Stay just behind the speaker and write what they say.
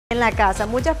En la casa,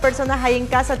 muchas personas ahí en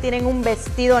casa tienen un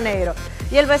vestido negro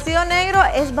y el vestido negro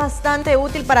es bastante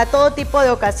útil para todo tipo de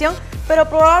ocasión, pero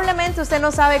probablemente usted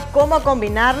no sabe cómo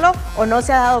combinarlo o no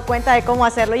se ha dado cuenta de cómo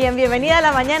hacerlo. Y en Bienvenida a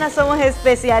la Mañana somos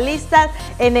especialistas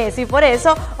en eso y por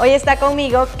eso hoy está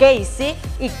conmigo Casey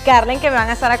y Carlen, que me van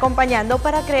a estar acompañando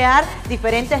para crear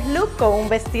diferentes looks con un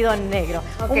vestido negro.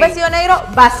 Un vestido negro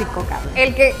básico, Carlen.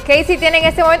 El que Casey tiene en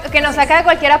este momento, que nos saca de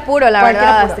cualquier apuro, la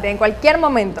verdad, Astrid, en cualquier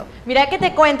momento. Mira que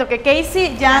te cuento que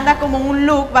Casey ya anda como un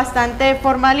look bastante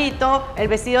formalito, el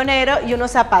vestido negro y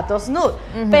unos zapatos nude.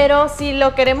 Pero si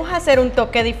lo queremos hacer un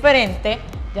toque diferente,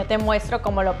 ya te muestro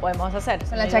cómo lo podemos hacer.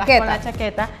 Con la chaqueta. Con la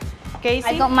chaqueta. Casey,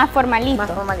 algo más formalito.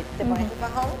 Más formalito. Te pones tu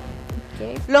fajón.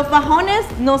 Los fajones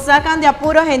nos sacan de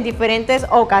apuros en diferentes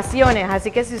ocasiones, así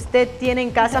que si usted tiene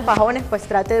en casa fajones, pues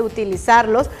trate de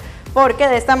utilizarlos, porque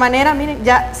de esta manera, miren,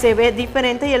 ya se ve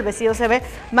diferente y el vestido se ve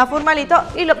más formalito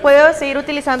y lo puedo seguir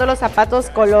utilizando los zapatos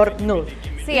color nude.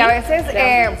 Sí, a veces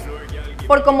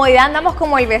por comodidad andamos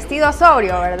como el vestido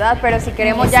sobrio, ¿verdad? Pero si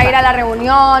queremos ya ir a la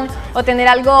reunión o tener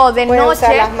algo de Puedo noche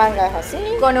usar las mangas así,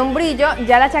 con un brillo,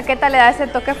 ya la chaqueta le da ese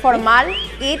toque formal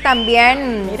y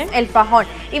también el fajón.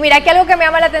 Y mira que algo que me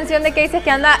llama la atención de Casey es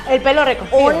que anda el pelo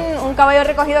recogido. Un cabello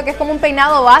recogido que es como un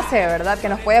peinado base, ¿verdad? Que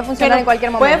nos puede funcionar en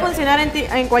cualquier momento. Puede funcionar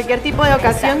en cualquier tipo de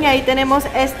ocasión. Exacto. Y ahí tenemos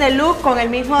este look con el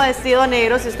mismo vestido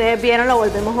negro. Si ustedes vieron, lo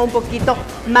volvemos un poquito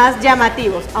más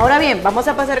llamativos. Ahora bien, vamos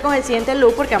a pasar con el siguiente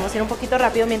look porque vamos a ir un poquito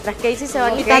rápido mientras Casey se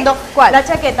va quitando la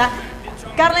chaqueta.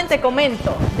 Carlen, te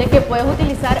comento de que puedes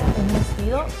utilizar un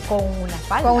vestido con una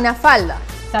falda. Con una falda.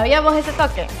 ¿Sabías vos ese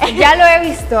toque? Ya lo he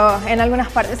visto en algunas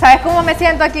partes. ¿Sabes cómo me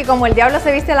siento aquí? Como el diablo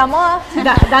se viste a la moda.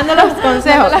 Dando los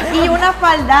consejos. Y una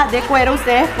falda de cuero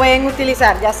ustedes pueden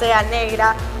utilizar, ya sea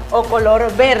negra o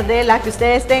color verde, la que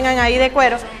ustedes tengan ahí de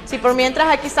cuero. Si por mientras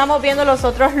aquí estamos viendo los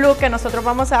otros looks que nosotros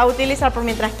vamos a utilizar, por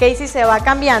mientras Casey se va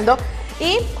cambiando.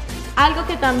 Y algo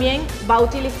que también va a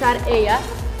utilizar ella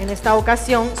en esta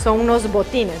ocasión son unos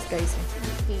botines, Casey.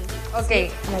 Sí. Ok.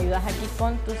 Sí, me ayudas aquí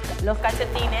con los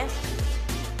calcetines.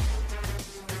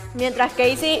 Mientras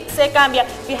Casey se cambia,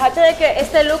 fíjate de que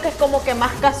este look es como que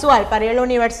más casual para ir a la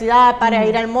universidad, para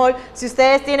ir al mall. Si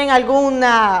ustedes tienen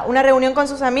una reunión con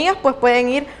sus amigas, pues pueden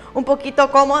ir un poquito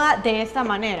cómoda de esta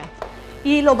manera.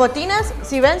 Y los botines,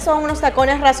 si ven, son unos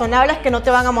tacones razonables que no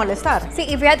te van a molestar. Sí,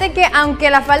 y fíjate que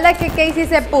aunque la falda que Casey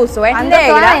se puso es Ando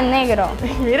negra, toda de negro.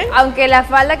 Miren. aunque la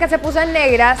falda que se puso es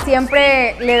negra,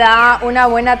 siempre le da una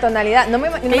buena tonalidad. No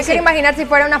me quiero imaginar si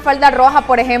fuera una falda roja,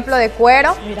 por ejemplo, de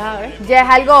cuero. Mira, a ver. Ya es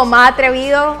algo más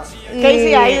atrevido. Y...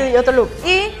 Casey ahí otro look.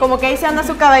 Y como Casey anda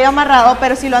su cabello amarrado,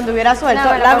 pero si lo anduviera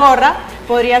suelto, la gorra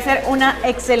podría ser una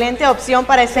excelente opción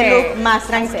para ese look más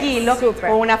tranquilo,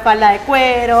 con una falda de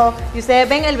cuero. Y ustedes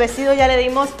ven, el vestido ya le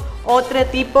dimos otro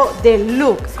tipo de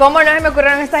look. ¿Cómo no se me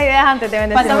ocurrieron estas ideas antes?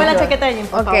 Pásame la chaqueta de jean,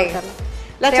 por favor, Carla.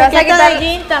 La chaqueta de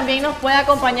jean también nos puede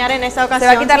acompañar en esta ocasión.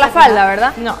 Se va a quitar la falda,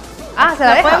 ¿verdad? No. Ah, se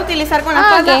la deja. puede utilizar con la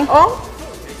falda o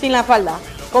sin la falda.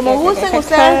 Como usen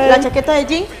ustedes la chaqueta de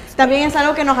jean, también es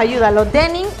algo que nos ayuda. Los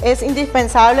denim es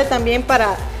indispensable también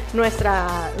para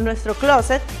nuestro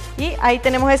closet. Y ahí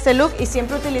tenemos este look y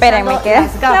siempre utilizando las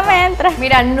gafas. No me entra.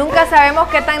 Mira, nunca sabemos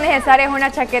qué tan necesaria es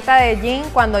una chaqueta de jean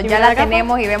cuando ya la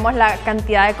tenemos y vemos la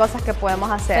cantidad de cosas que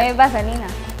podemos hacer. Es vaselina.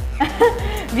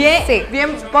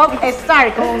 Bien pop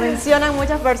star, como mencionan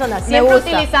muchas personas. Siempre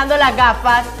utilizando las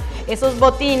gafas, esos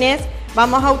botines.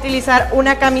 Vamos a utilizar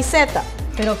una camiseta.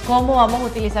 Pero ¿cómo vamos a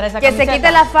utilizar esa camiseta? Que se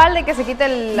quite la falda y que se quite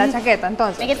la chaqueta,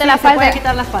 entonces. Se quite la falda. Se puede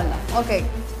quitar la falda. Ok.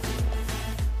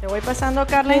 Te voy pasando,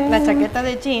 Carlen, la chaqueta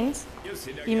de jeans.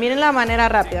 Y miren la manera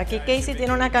rápida. Aquí Casey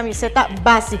tiene una camiseta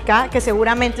básica que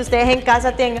seguramente ustedes en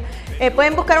casa tengan.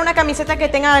 Pueden buscar una camiseta que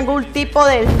tenga algún tipo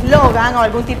de eslogan o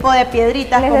algún tipo de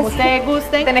piedritas, como ustedes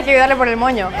gusten. Tenés que ayudarle por el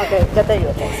moño. Ok, ya te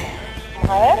ayudo.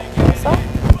 A ver, eso.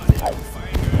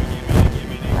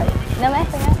 Ahí. No me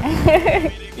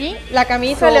despegas. Y la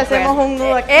camisa le hacemos un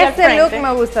nudo aquí al Este frente. look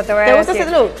me gusta, te voy a decir. ¿Te gusta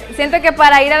ese look? Siento que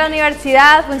para ir a la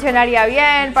universidad funcionaría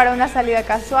bien, para una salida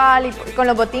casual y con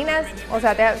los botines, o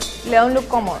sea, le da un look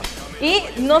cómodo. Y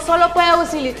no solo puede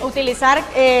utilizar,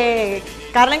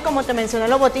 Carlen, como te mencioné,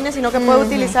 los botines, sino que puede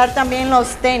utilizar también los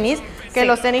tenis, que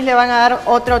los tenis le van a dar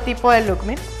otro tipo de look,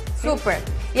 mira. Súper.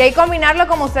 Y ahí combinarlo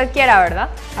como usted quiera, ¿verdad?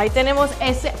 Ahí tenemos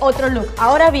ese otro look.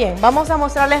 Ahora bien, vamos a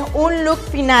mostrarles un look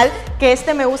final que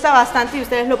este me gusta bastante y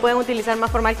ustedes lo pueden utilizar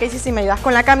más formal, Casey, si me ayudas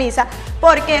con la camisa,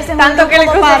 porque ese es un look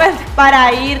como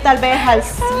para ir tal vez al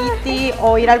city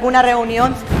o ir a alguna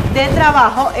reunión de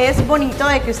trabajo, es bonito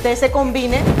de que usted se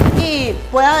combine y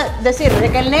pueda decir de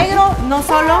que el negro no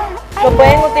solo lo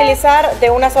pueden utilizar de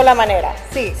una sola manera,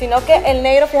 Sí. sino que el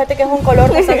negro, fíjate que es un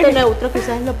color bastante neutro, que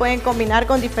ustedes lo pueden combinar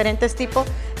con diferentes tipos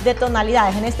de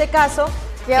tonalidades. En este caso,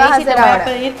 ¿qué vas a Casey, te hacer voy ahora? a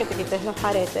pedir que te quites los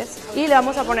aretes y le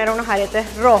vamos a poner unos aretes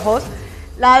rojos.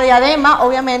 La diadema,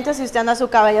 obviamente, si usted anda su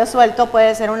cabello suelto,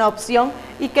 puede ser una opción.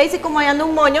 Y Casey, como ahí anda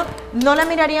un moño, no le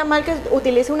miraría mal que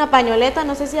utilice una pañoleta,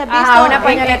 no sé si has visto, Ajá, una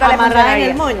pañoleta le amarrada en funcionaría.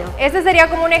 el moño. Ese sería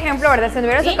como un ejemplo, ¿verdad? Si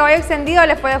tuviera su cabello extendido,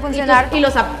 les puede funcionar. Y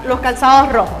los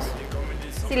calzados rojos.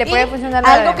 Sí, le puede Y funcionar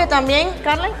la algo diadema. que también,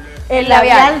 Carla, el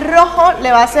labial. labial rojo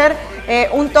le va a hacer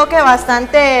un toque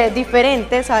bastante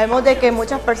diferente. Sabemos de que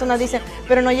muchas personas dicen,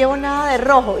 pero no llevo nada de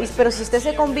rojo. Pero si usted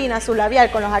se combina su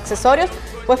labial con los accesorios,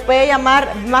 pues puede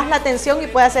llamar más la atención y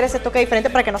puede hacer ese toque diferente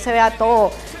para que no se vea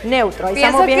todo neutro. Ahí Pienso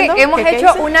estamos viendo que hemos que hecho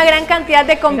Casey- una gran cantidad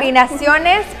de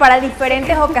combinaciones para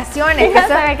diferentes ocasiones.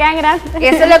 Se me quedan grandes.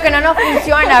 Eso es lo que no nos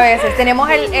funciona a veces. Tenemos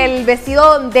el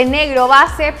vestido de negro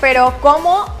base, pero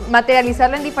 ¿cómo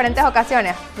materializarlo en diferentes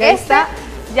ocasiones? Esta-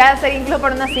 ya sería incluso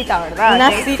por una cita, ¿verdad? Una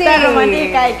Sí. cita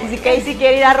romántica y si Casey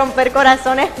quiere ir a romper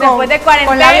corazones Después de cuarentena.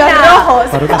 con labios rojos.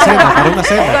 Para una cena, para una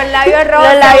cena. Con labios rojos.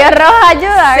 Los labios rojos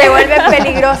ayudan. se vuelve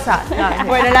peligrosa. No.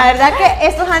 Bueno, la verdad que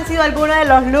estos han sido algunos de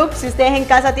los looks. Si ustedes en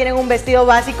casa tienen un vestido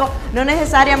básico, no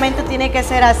necesariamente tiene que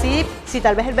ser así. Si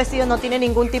tal vez el vestido no tiene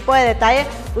ningún tipo de detalle,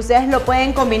 ustedes lo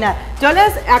pueden combinar. Yo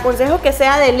les aconsejo que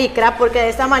sea de licra, porque de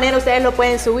esta manera ustedes lo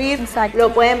pueden subir, Exacto.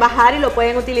 lo pueden bajar y lo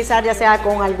pueden utilizar ya sea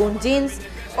con algún jeans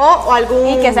o algún...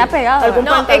 Y que sea pegado, algún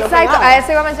No, pantalón exacto, pegado. a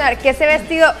eso iba a mencionar, que ese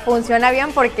vestido funciona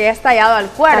bien porque es tallado al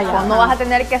cuerpo, Tallado, no ajá. vas a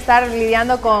tener que estar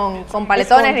lidiando con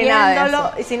paletones ni nada de eso.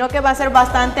 Escondiéndolo, sino que va a ser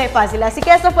bastante fácil. Así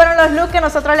que estos fueron los looks que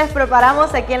nosotros les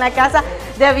preparamos aquí en la casa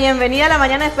de Bienvenida a la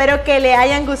Mañana. Espero que le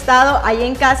hayan gustado ahí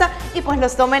en casa y pues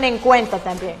los tomen en cuenta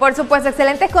también. Por supuesto,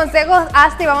 excelentes consejos,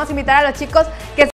 Asti, vamos a invitar a los chicos que